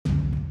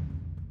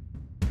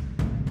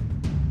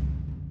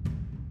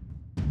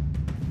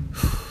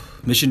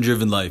Mission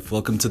Driven Life.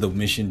 Welcome to the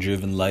Mission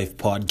Driven Life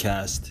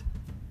podcast.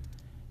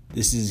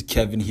 This is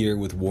Kevin here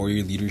with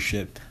Warrior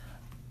Leadership.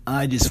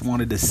 I just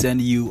wanted to send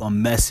you a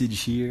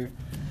message here.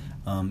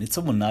 It's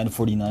about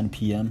 9:49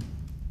 p.m.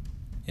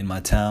 in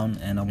my town,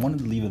 and I wanted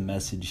to leave a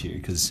message here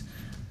because,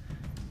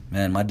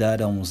 man, my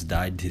dad almost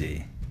died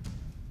today.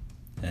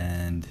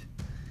 And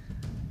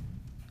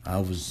I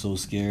was so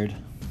scared.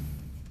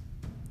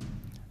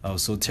 I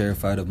was so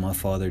terrified of my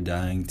father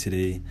dying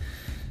today.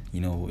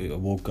 You know, I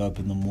woke up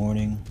in the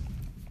morning.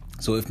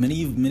 So if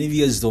many of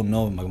you guys don't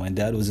know, my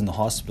dad was in the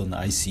hospital in the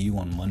ICU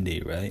on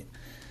Monday, right?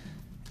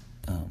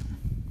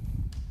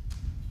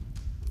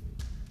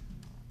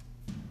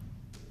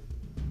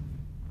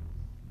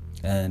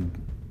 And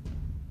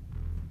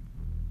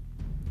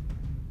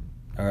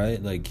all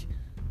right, like,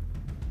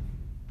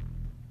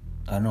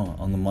 I don't know,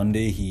 on the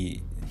Monday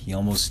he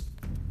almost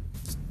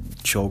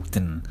choked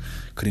and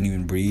couldn't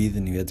even breathe,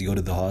 and he had to go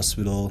to the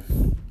hospital.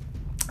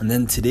 And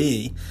then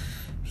today,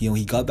 he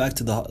got back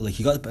to the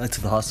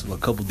hospital a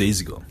couple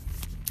days ago,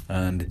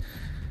 and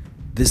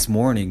this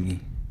morning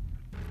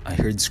I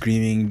heard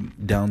screaming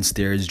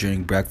downstairs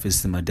during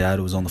breakfast, and my dad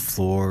was on the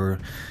floor,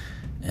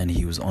 and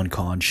he was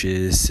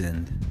unconscious,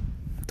 and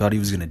I thought he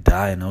was gonna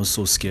die, and I was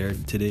so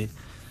scared today,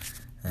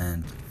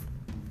 and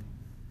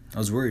I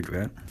was worried,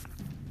 right?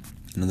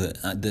 You know,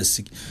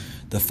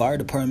 the fire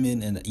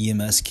department and the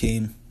EMS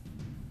came,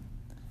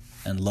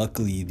 and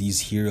luckily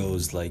these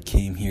heroes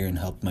came here and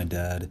helped my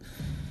dad.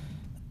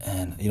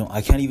 And,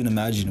 I can't even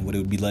imagine what it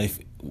would be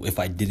like if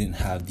I didn't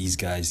have these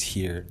guys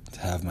here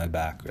to have my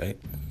back, right?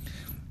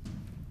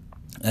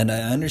 And I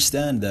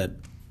understand that,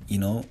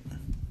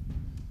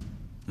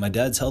 my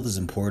dad's health is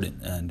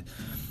important, and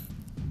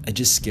it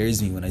just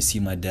scares me when I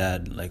see my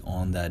dad,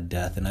 on that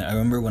death. And I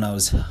remember when I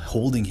was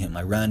holding him,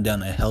 I ran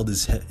down, I held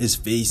his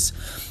face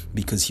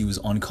because he was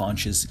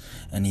unconscious,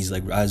 and he's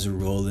eyes were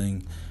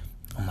rolling.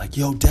 I'm like,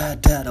 yo,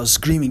 Dad, I was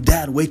screaming,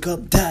 Dad, wake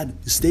up,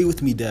 Dad, stay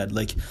with me, Dad.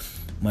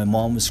 My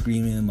mom was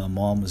screaming,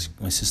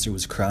 my sister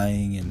was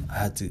crying, and I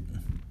had to,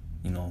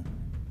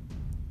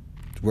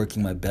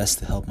 working my best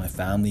to help my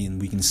family, and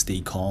we can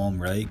stay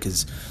calm, right?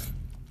 Because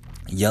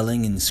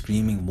yelling and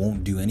screaming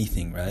won't do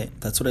anything, right?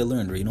 That's what I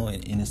learned,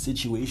 right? In a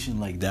situation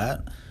like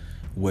that,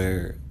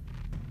 where,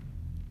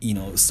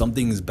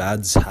 something as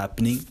bad's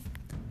happening,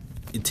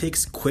 it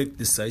takes quick,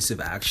 decisive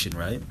action,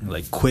 right?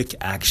 Quick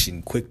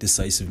action, quick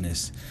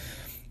decisiveness.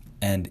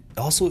 And it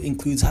also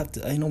includes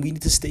we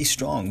need to stay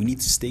strong. We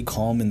need to stay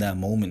calm in that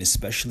moment,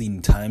 especially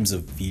in times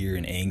of fear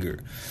and anger.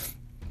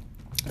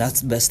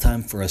 That's the best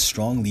time for a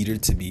strong leader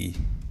to be,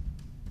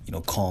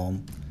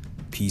 calm,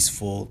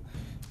 peaceful,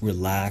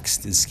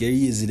 relaxed. As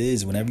scary as it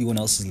is when everyone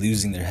else is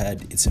losing their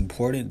head, it's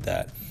important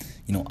that,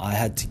 I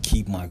had to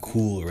keep my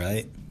cool,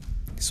 right?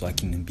 So I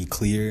can be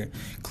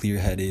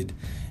clear-headed.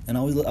 And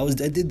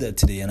I did that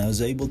today, and I was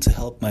able to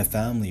help my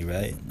family,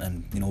 right?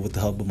 And, with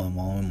the help of my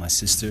mom and my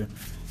sister.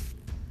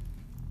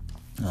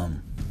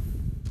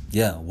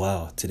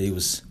 Today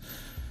was...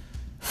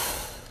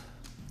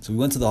 So we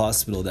went to the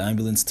hospital. The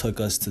ambulance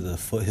took us to the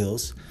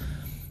foothills,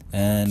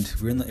 and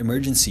we're in the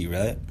emergency,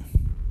 right?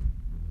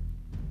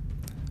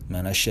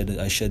 Man, I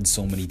shed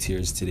so many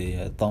tears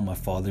today. I thought my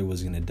father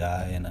was gonna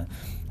die, and I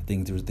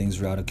think things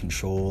were out of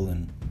control,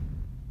 and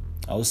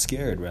I was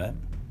scared, right?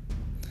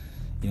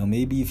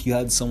 Maybe if you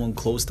had someone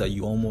close that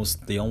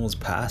they almost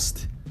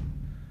passed.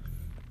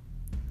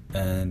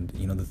 And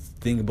the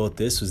thing about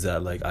this was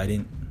that I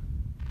didn't.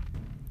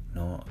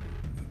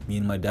 Me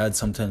and my dad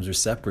sometimes are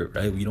separate,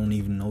 right? We don't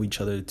even know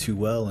each other too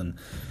well, and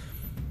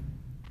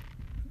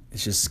it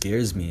just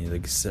scares me.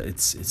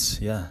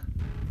 Yeah.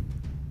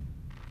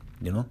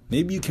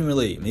 Maybe you can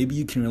relate. Maybe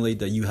you can relate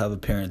that you have a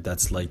parent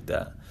that's like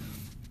that.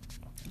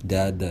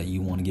 Dad that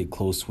you want to get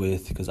close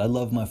with, because I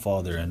love my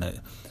father,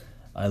 and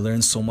I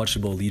learned so much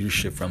about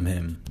leadership from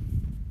him.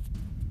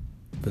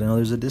 But I know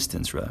there's a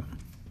distance, right?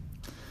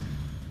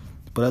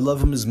 But I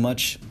love him as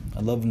much.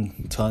 I love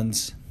him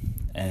tons,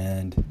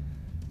 and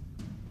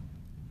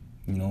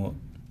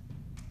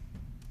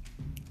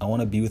I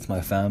want to be with my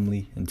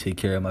family and take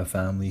care of my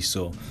family.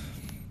 So,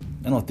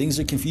 I know things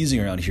are confusing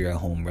around here at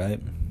home,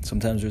 right?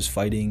 Sometimes there's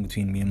fighting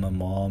between me and my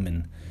mom,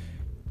 and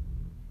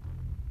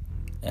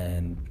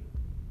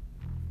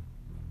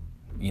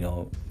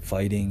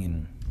fighting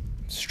and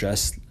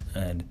stress,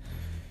 and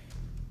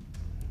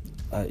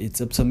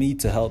it's up to me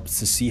to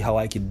see how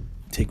I could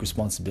take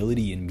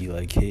responsibility and be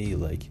hey,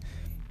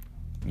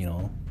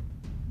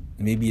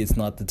 maybe it's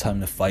not the time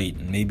to fight,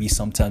 and maybe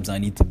sometimes I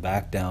need to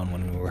back down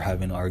when we're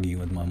having an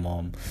argument with my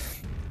mom,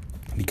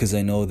 because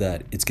I know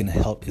that it's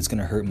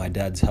gonna hurt my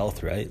dad's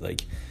health, right?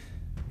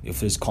 If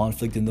there's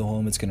conflict in the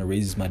home, it's gonna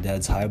raise my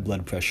dad's high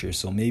blood pressure.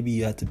 So maybe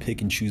you have to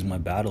pick and choose my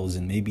battles,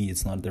 and maybe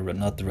it's not the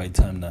right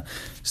time to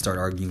start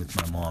arguing with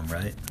my mom,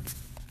 right?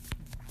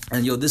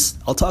 And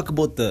I'll talk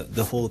about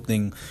the whole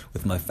thing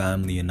with my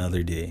family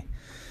another day,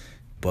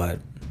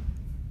 but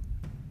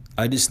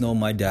I just know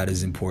my dad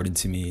is important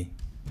to me.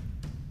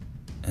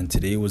 And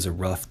today was a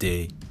rough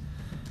day,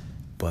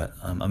 but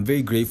I'm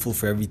very grateful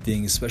for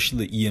everything,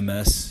 especially the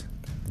EMS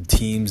the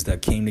teams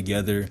that came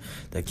together,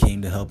 that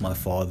came to help my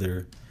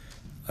father.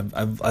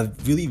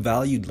 I've really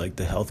valued like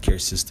the healthcare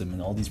system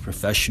and all these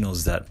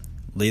professionals that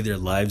lay their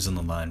lives on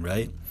the line,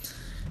 right?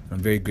 I'm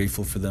very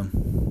grateful for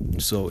them.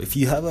 So if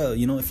you have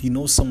if you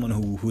know someone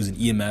who's an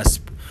EMS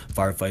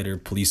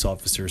firefighter, police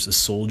officer, a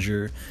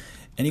soldier,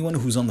 anyone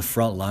who's on the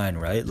front line,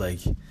 right? Like,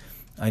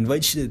 I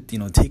invite you to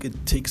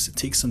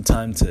take some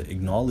time to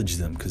acknowledge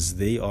them, because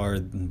they are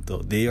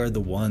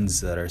the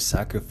ones that are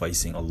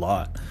sacrificing a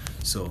lot.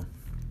 So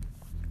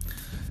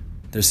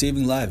they're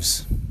saving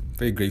lives.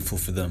 Very grateful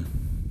for them.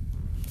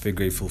 Very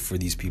grateful for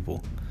these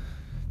people.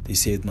 They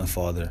saved my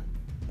father.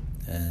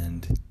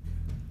 And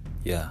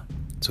yeah.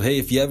 So hey,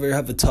 if you ever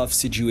have a tough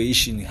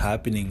situation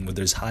happening where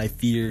there's high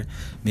fear,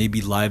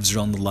 maybe lives are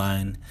on the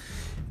line,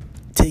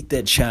 take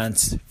that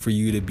chance for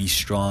you to be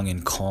strong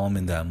and calm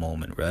in that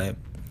moment, right?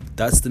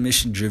 That's the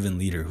mission-driven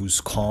leader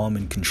who's calm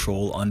and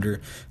control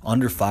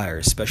under fire,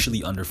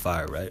 especially under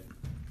fire, right?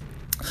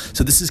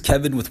 So this is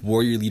Kevin with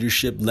Warrior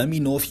Leadership. Let me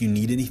know if you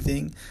need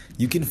anything.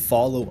 You can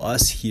follow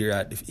us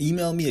here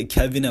email me at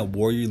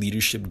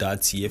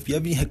kevin@warriorleadership.ca. If you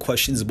have any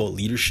questions about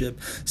leadership,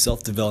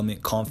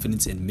 self-development,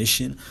 confidence, and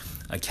mission,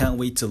 I can't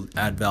wait to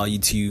add value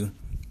to you.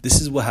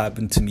 This is what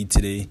happened to me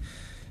today.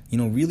 I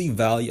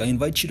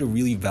invite you to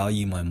really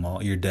value my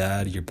mom, your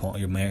dad, your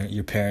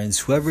parents,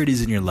 whoever it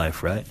is in your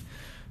life, right?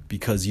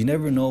 Because you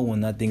never know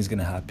when that thing's going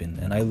to happen.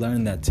 And I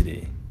learned that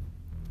today.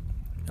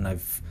 And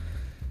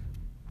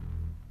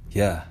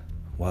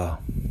wow.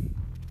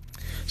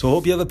 So I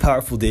hope you have a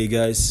powerful day,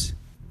 guys.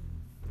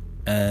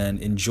 And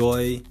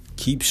enjoy,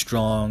 keep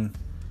strong.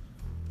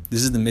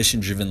 This is the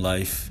mission-driven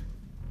life.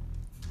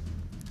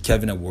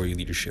 Kevin at Warrior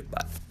Leadership.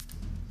 Bye.